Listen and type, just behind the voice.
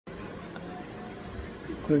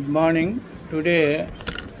Good morning. Today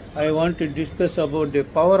I want to discuss about the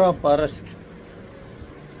power of arrest.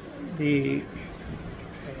 The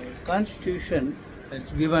Constitution has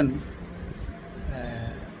given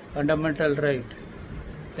fundamental right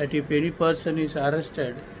that if any person is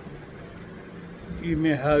arrested, he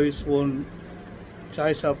may have his own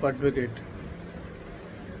choice of advocate.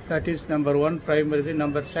 That is number one primary.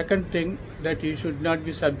 Number second thing, that he should not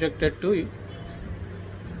be subjected to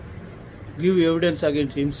give evidence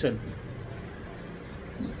against himself.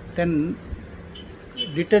 Then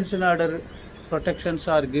detention order protections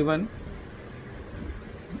are given.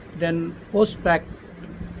 Then post fact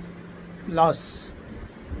laws.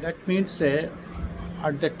 That means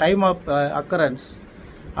at the time of occurrence,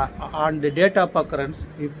 on the date of occurrence,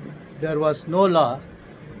 if there was no law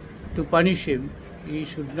to punish him, he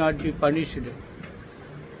should not be punished.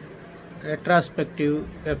 Retrospective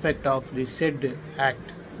effect of the said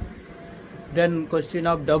act. Then question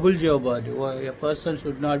of double jeopardy. A person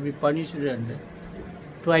should not be punished and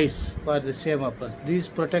twice for the same offense. These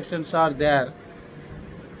protections are there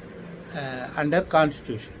under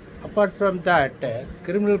Constitution. Apart from that,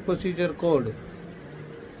 Criminal Procedure Code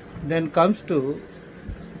then comes to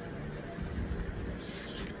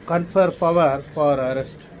confer power for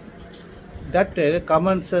arrest. That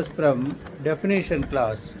commences from definition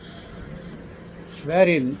clause,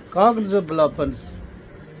 wherein cognizable offence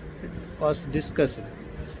was discussed.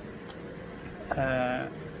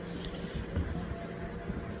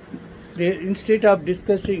 Instead of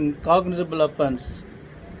discussing cognizable offence,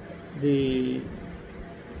 the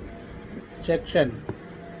section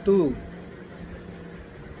 2L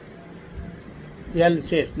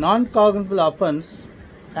says non-cognizable offence,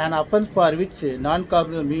 an offence for which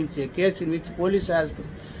non-cognizable means a case in which police has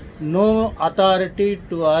no authority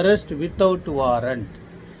to arrest without warrant.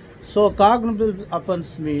 So cognizable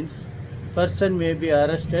offence means person may be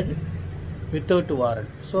arrested without warrant.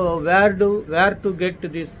 So where to get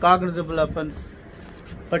this cognizable offence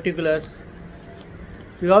particulars?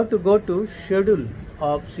 You have to go to schedule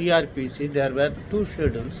of CRPC. There were two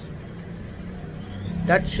schedules.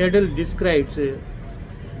 That schedule describes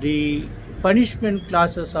the punishment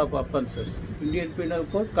classes of offences. Indian Penal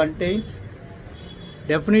Code contains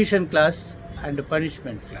definition class and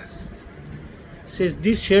punishment class. Says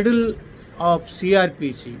this schedule of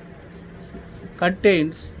CRPC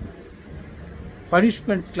contains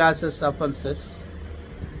punishment classes offences,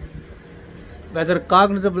 whether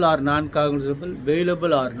cognizable or non-cognizable,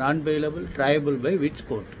 bailable or non-bailable, triable by which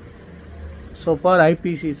court. So far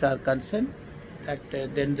IPCs are concerned. That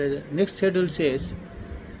then the next schedule says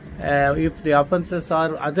if the offences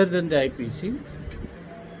are other than the IPC,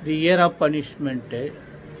 the year of punishment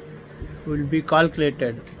will be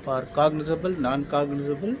calculated for cognizable,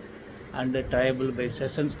 non-cognizable and triable by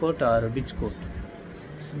sessions court or which court.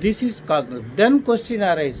 This is cognizable. Then question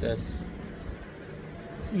arises,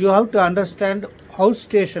 you have to understand house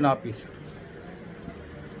station officer.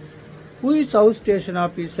 Who is house station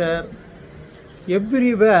officer?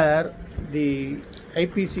 Everywhere the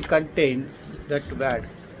IPC contains that word.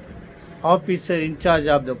 Officer in charge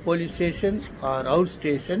of the police station or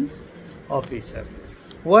outstation officer.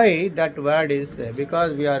 Why that word is?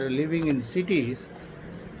 Because we are living in cities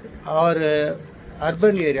or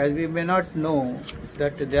urban areas, we may not know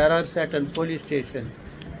that there are certain police stations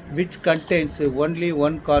which contains only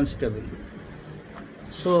one constable.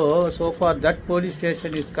 So far that police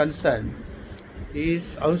station is concerned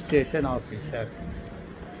is outstation officer.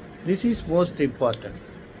 This is most important.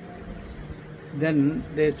 Then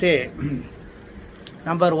they say,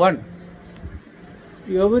 number one,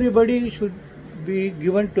 everybody should be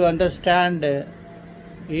given to understand,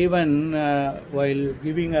 even while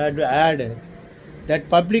giving ad, that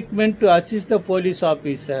public meant to assist the police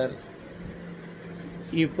officer.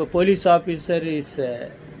 If a police officer is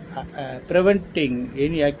preventing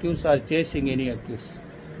any accused or chasing any accused,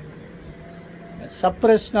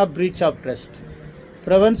 suppression of breach of trust,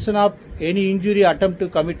 prevention of any injury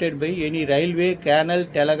attempted committed by any railway, canal,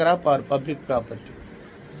 telegraph or public property.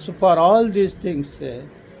 So for all these things,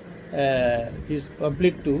 is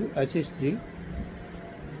public to assist the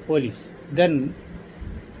police. Then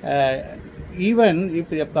even if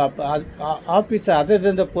the officer other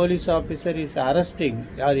than the police officer is arresting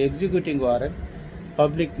or executing warrant,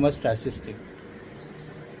 public must assist him.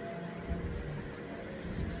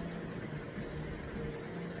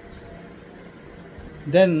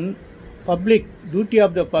 Then duty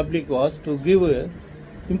of the public was to give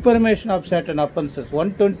information of certain offences,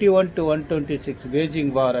 121 to 126,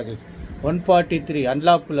 waging war against, 143,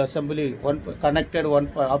 unlawful assembly, connected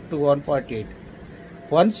up to 148,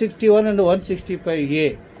 161 and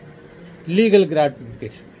 165A, legal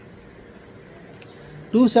gratification.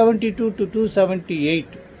 272 to 278,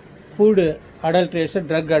 food adulteration,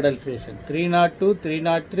 drug adulteration. 302,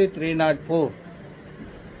 303, 304.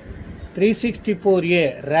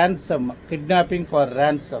 364A, ransom, kidnapping for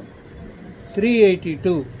ransom.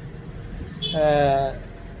 382,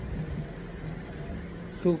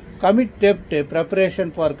 to commit theft,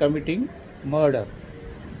 preparation for committing murder.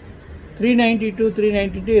 392,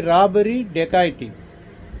 393, robbery, dacoity.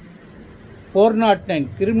 409,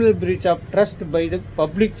 criminal breach of trust by the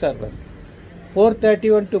public servant.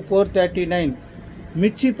 431 to 439,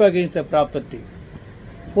 mischief against the property.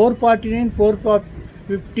 449,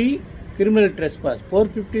 450, criminal trespass.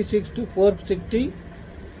 456 to 460,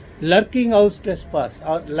 lurking house trespass.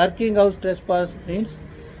 Lurking house trespass means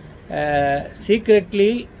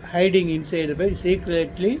secretly hiding inside by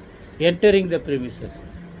secretly entering the premises.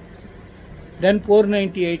 Then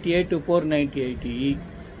 490-88 to 490-80E,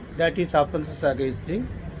 that is offences against the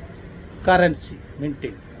currency,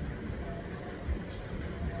 minting.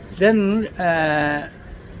 Then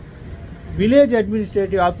village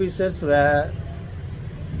administrative officers were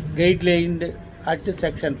guidelined at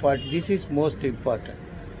section 40. This is most important.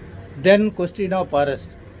 Then question of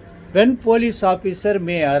arrest. When police officer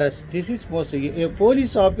may arrest, this is most. A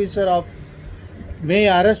police officer may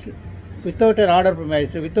arrest without an order from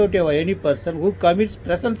magistrate, without any person who commits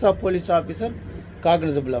presence of police officer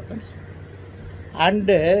cognizable offence, and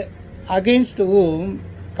against whom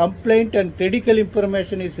complaint and critical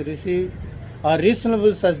information is received or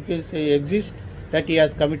reasonable suspicion exists that he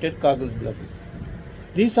has committed cognizable offence.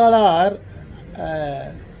 These all are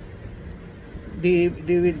the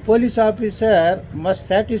police officer must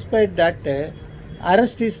satisfy that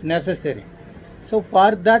arrest is necessary. So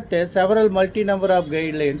for that several multi-number of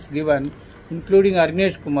guidelines given, including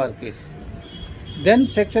Agnesh Kumar case. Then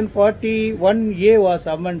section 41A was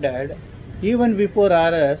amended. Even before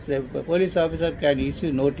arrest, the police officer can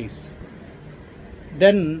issue notice.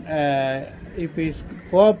 Then if he is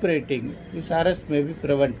cooperating, his arrest may be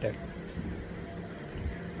prevented.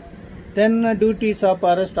 Then duties of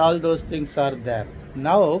arrest, all those things are there.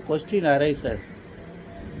 Now question arises.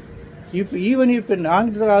 Even if a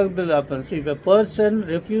non-cognizable offence, if a person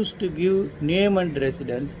refuses to give name and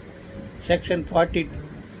residence, section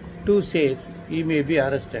 42 says he may be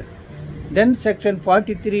arrested. Then section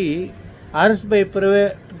 43, arrest by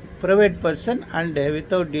private person, and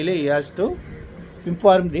without delay he has to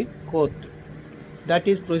inform the court. That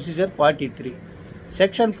is procedure 43.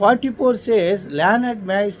 Section 44 says learned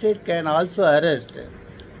magistrate can also arrest.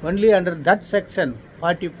 Only under that section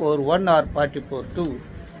 44(1) or 44(2),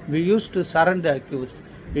 we used to surrender the accused,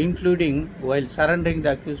 including while surrendering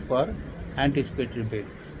the accused for anticipatory bail.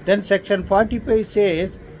 Then section 45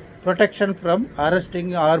 says protection from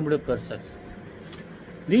arresting armed persons.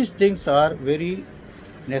 These things are very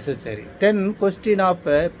necessary. Then question of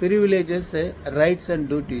privileges, rights and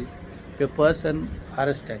duties of a person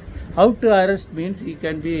arrested. How to arrest means he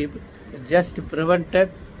can be just prevented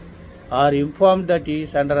or informed that he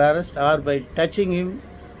is under arrest, or by touching him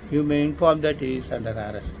you may inform that he is under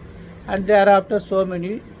arrest. And thereafter so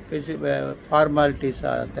many formalities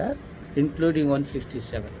are there, including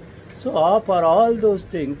 167. So for all those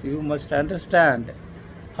things you must understand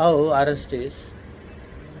how arrest is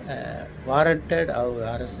warranted, how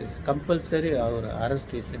arrest is compulsory, how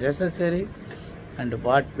arrest is necessary, and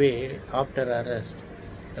what way after arrest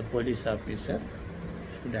the police officer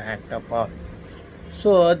should act upon.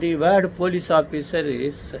 So the word police officer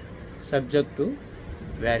is subject to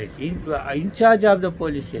varies. In charge of the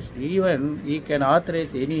police station, even he can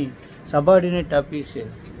authorize any subordinate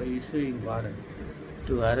officials by issuing warrant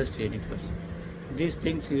to arrest any person. These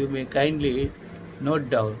things you may kindly note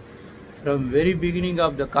down. From very beginning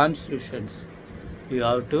of the constitutions, you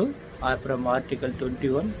have to, from article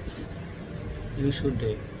 21, you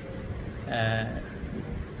should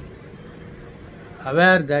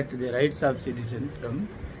aware that the rights of citizen from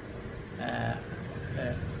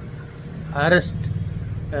arrest,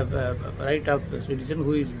 right of citizen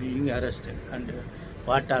who is being arrested, and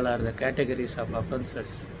what all are the categories of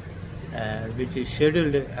offences which is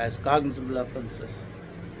scheduled as cognizable offences,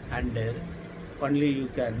 and only you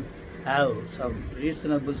can have some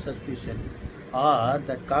reasonable suspicion or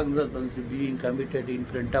that cognizable is being committed in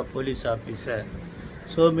front of police officer.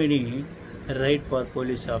 So many right for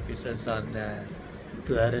police officers are there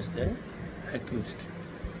to arrest the accused.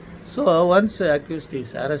 So once the accused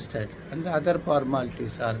is arrested, and the other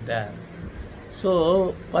formalities are there.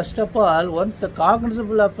 So first of all, once the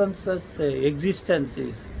cognizable offences existence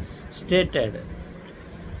is stated,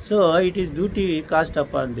 so it is duty cast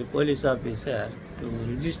upon the police officer to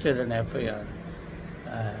register an FIR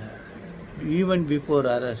even before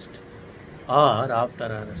arrest or after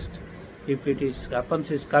arrest. If it is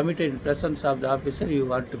offence is committed in presence of the officer, you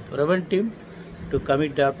want to prevent him to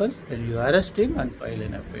commit the offence, then you arrest him and file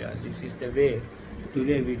an FIR. This is the way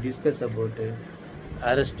today we discuss about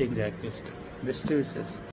arresting the accused. Best wishes.